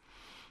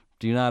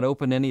 Do not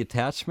open any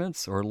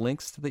attachments or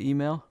links to the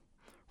email.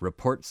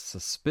 Report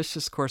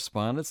suspicious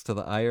correspondence to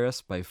the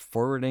IRS by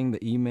forwarding the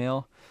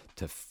email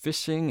to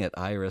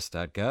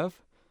phishing@irs.gov.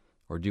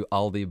 Or do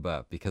all the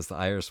above, because the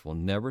IRS will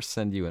never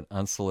send you an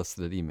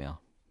unsolicited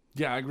email.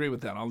 Yeah, I agree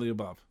with that. All the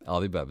above. All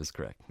the above is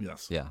correct.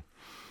 Yes. Yeah.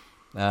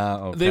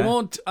 Okay. They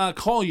won't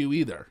call you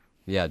either.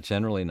 Yeah,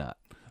 generally not.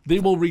 They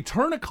will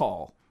return a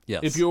call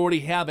Yes. if you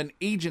already have an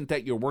agent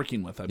that you're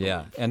working with, I believe.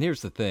 Yeah, and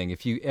here's the thing.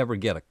 If you ever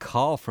get a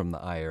call from the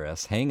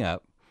IRS, hang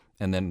up,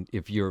 and then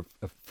if you're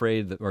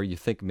afraid that, or you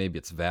think maybe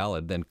it's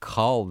valid, then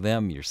call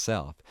them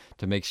yourself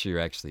to make sure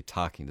you're actually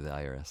talking to the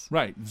IRS.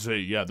 Right. Say,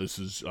 yeah, this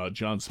is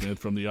John Smith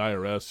from the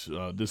IRS.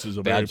 This is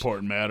a very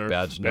important matter.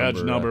 Badge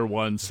number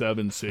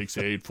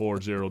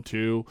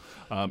 1768402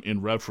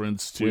 in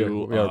reference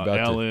to we are about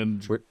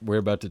Alan. We're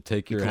about to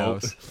take your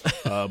house.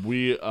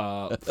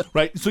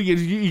 Right. So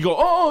you go,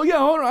 oh,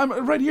 yeah,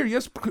 I'm right here.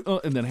 Yes.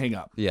 And then hang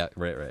up. Yeah,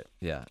 right.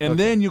 Yeah. And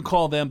then you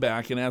call them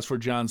back and ask for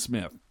John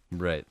Smith.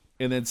 Right.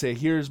 And then say,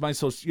 here's my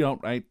social,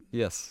 right?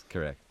 Yes,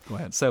 correct. Go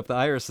ahead. So if the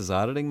IRS is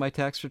auditing my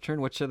tax return,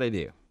 what should I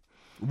do?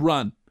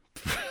 Run.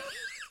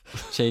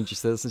 Change your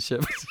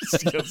citizenship?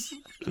 Yes.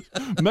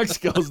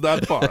 Mexico's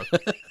not far.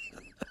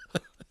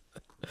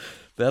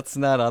 That's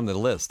not on the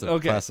list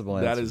of possible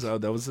answers.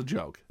 That was a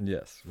joke.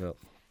 Yes. Well,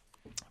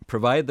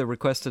 provide the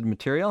requested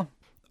material.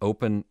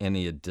 Open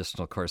any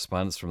additional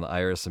correspondence from the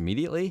IRS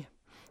immediately.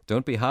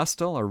 Don't be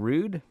hostile or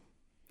rude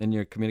in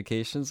your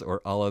communications,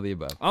 or all of the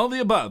above. All the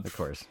above. Of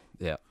course.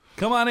 Yeah.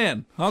 Come on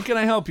in. How can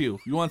I help you?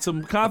 You want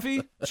some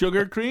coffee?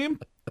 Sugar, cream?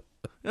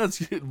 That's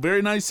a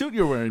very nice suit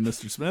you're wearing,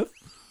 Mr. Smith.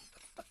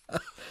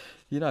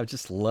 You know, I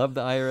just love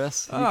the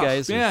IRS. You Oh,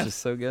 guys man. are just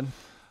so good.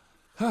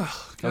 God,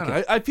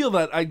 Okay. I feel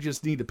that I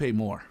just need to pay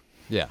more.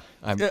 Yeah.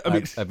 I mean-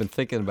 I've been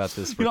thinking about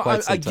this for You know,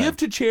 quite some I time. give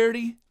to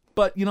charity,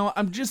 but,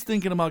 I'm just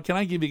thinking about, can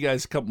I give you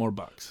guys a couple more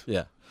bucks?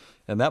 Yeah.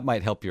 And that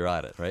might help your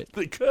audit, right?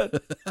 They could.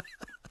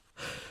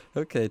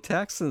 Okay.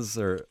 Taxes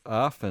are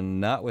often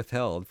not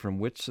withheld from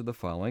which of the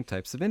following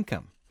types of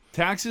income?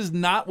 Taxes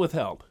not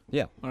withheld.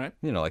 Yeah. All right.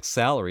 You know, like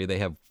salary, they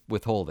have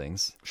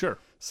withholdings. Sure.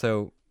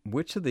 So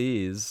which of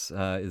these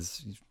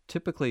is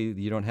typically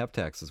you don't have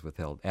taxes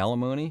withheld?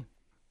 Alimony,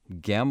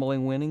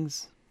 gambling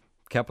winnings,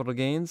 capital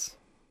gains,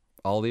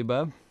 all the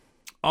above?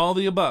 All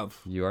the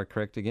above. You are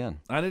correct again.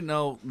 I didn't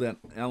know that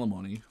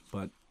alimony,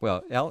 but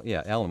Well,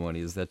 alimony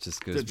is that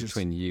just goes That just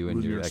between you and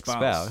with your your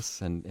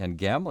ex-spouse, and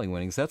gambling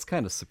winnings. That's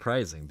kind of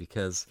surprising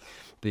because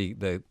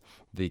the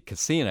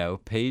casino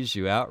pays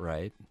you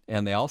outright,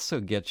 and they also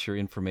get your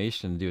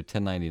information and do a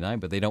 1099,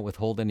 but they don't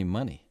withhold any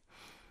money.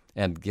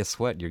 And guess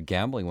what? Your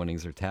gambling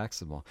winnings are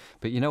taxable.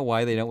 But you know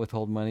why they don't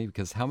withhold money?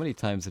 Because how many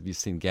times have you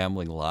seen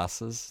gambling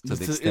losses to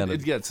the extent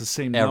of it's the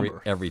same every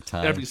number. every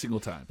time? Every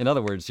single time. In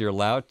other words, you're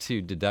allowed to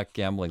deduct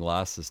gambling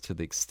losses to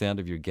the extent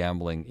of your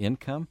gambling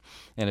income.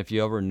 And if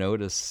you ever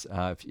notice,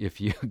 if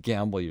you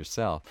gamble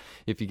yourself,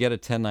 if you get a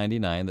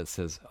 1099 that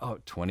says, oh,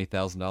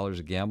 $20,000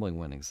 of gambling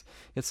winnings,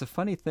 it's a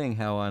funny thing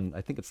how on,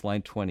 I think it's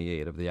line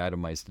 28 of the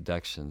itemized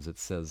deductions, it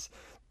says,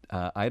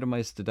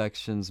 itemized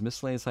deductions,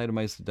 miscellaneous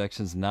itemized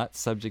deductions not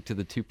subject to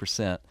the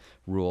 2%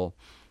 rule.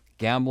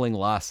 Gambling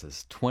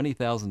losses,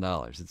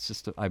 $20,000. It's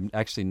just, I've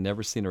actually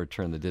never seen a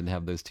return that didn't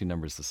have those two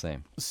numbers the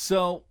same.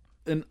 So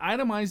an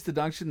itemized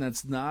deduction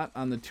that's not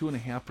on the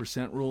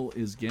 2.5% rule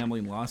is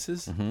gambling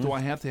losses. Do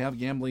I have to have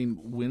gambling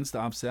wins to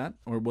offset,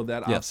 or will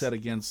that Yes. offset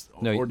against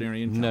No,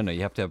 ordinary income? No,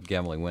 you have to have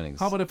gambling winnings.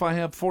 How about if I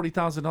have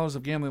 $40,000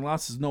 of gambling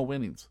losses, no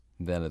winnings?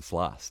 Then it's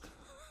lost.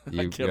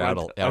 can't You're out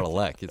write of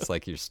luck. It's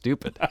like you're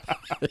stupid.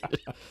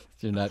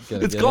 You're not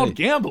going to It's get called any.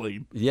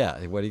 gambling.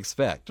 Yeah, what do you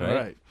expect, right? All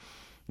right.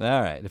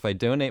 All right. If I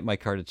donate my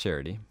car to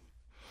charity,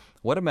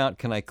 What amount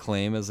can I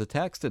claim as a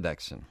tax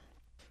deduction?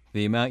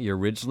 The amount you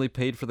originally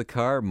paid for the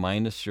car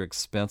minus your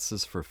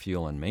expenses for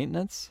fuel and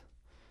maintenance,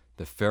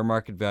 the fair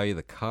market value of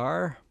the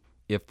car,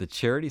 if the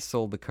charity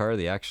sold the car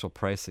the actual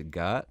price it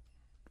got,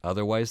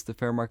 otherwise the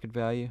fair market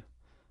value,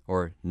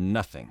 or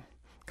nothing.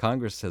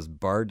 Congress has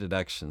barred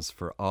deductions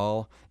for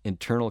all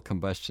internal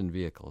combustion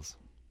vehicles.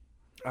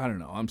 I don't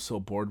know. I'm so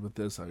bored with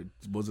this. I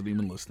wasn't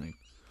even listening.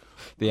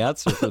 The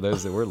answer for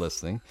those that were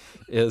listening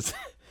is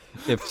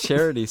if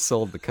charity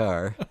sold the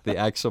car, the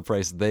actual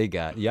price they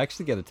got, you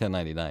actually get a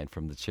 1099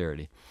 from the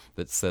charity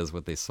that says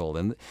what they sold.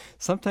 And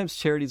sometimes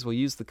charities will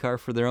use the car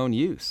for their own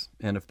use.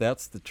 And if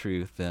that's the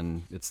truth,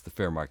 then it's the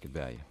fair market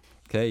value.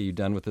 Okay, you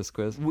done with this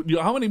quiz?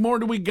 How many more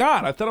do we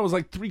got? I thought it was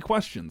like 3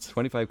 questions.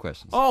 25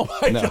 questions. Oh,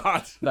 my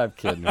God. No, I'm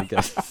kidding. We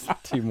got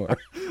 2 more.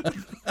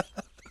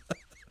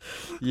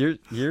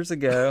 Years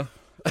ago,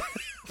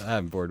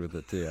 I'm bored with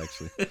it too,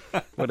 actually.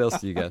 What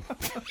else do you got?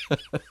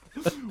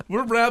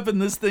 We're wrapping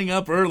this thing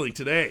up early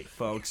today,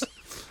 folks.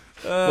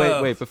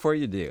 Wait, before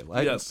you do.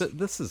 Yes.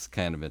 This is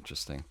kind of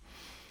interesting.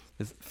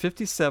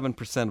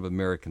 57% of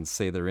Americans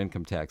say their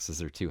income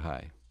taxes are too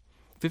high.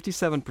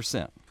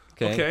 57%.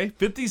 Okay,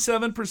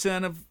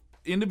 57% of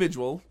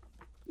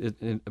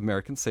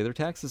Americans say their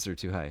taxes are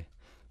too high,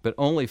 but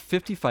only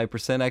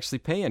 55% actually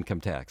pay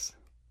income tax.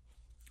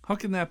 How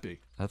can that be?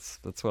 That's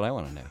what I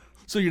want to know.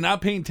 So you're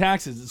not paying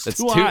taxes. It's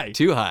too high.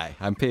 Too high.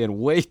 I'm paying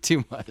way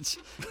too much.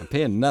 I'm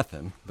paying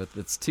nothing, but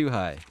it's too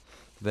high.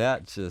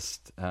 That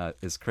just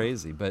is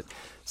crazy. But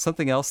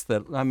something else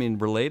that,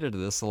 related to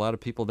this, a lot of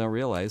people don't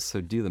realize,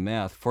 so do the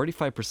math.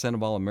 45%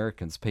 of all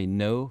Americans pay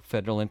no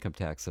federal income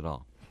tax at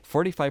all.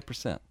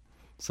 45%.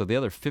 So the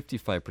other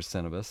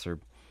 55% of us are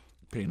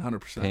paying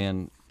 100%.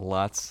 Paying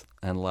lots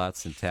and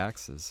lots in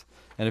taxes.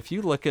 And if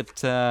you look at,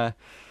 the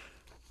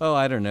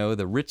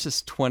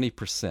richest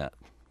 20%.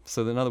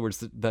 So in other words,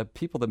 the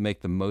people that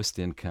make the most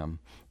income,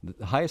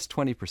 the highest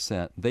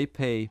 20%, they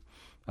pay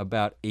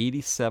about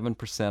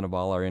 87% of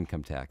all our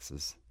income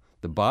taxes.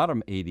 The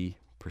bottom 80%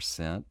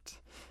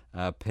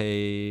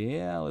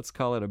 pay, let's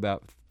call it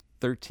about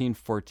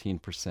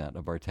 14%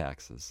 of our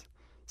taxes.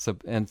 So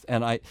and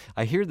I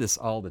hear this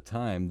all the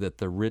time, that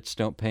the rich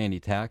don't pay any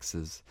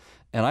taxes.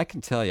 And I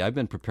can tell you, I've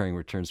been preparing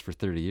returns for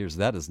 30 years.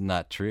 That is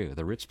not true.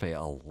 The rich pay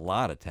a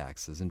lot of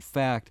taxes. In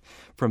fact,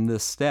 from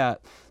this stat,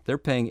 they're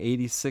paying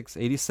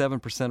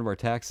 87% of our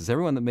taxes.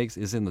 Everyone that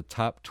is in the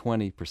top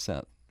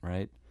 20%,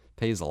 right,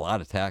 pays a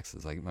lot of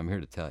taxes. I'm here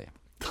to tell you.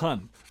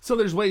 Ton. So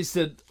there's ways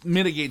to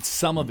mitigate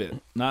some of it,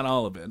 not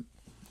all of it.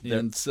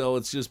 And so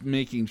it's just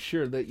making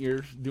sure that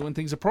you're doing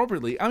things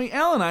appropriately.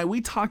 Al and I, we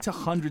talk to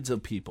hundreds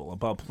of people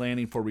about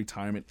planning for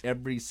retirement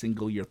every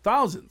single year.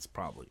 Thousands,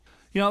 probably.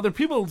 They're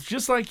people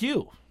just like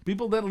you.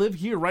 People that live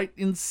here right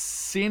in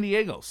San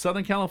Diego,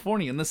 Southern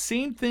California. And the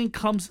same thing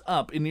comes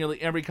up in nearly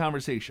every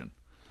conversation.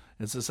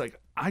 It's just like,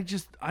 I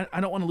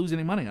don't want to lose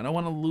any money. I don't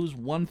want to lose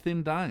one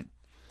thin dime.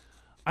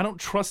 I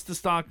don't trust the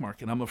stock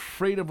market. I'm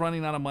afraid of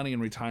running out of money in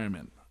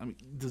retirement.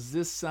 Does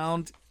this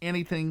sound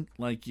anything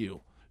like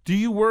you? Do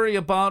you worry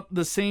about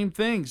the same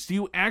things? Do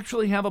you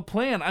actually have a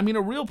plan?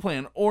 A real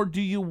plan. Or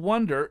do you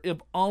wonder if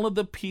all of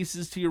the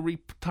pieces to your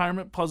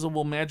retirement puzzle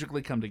will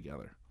magically come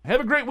together? Have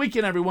a great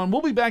weekend, everyone.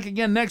 We'll be back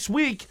again next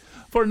week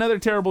for another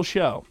terrible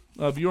show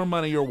of Your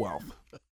Money, Your Wealth.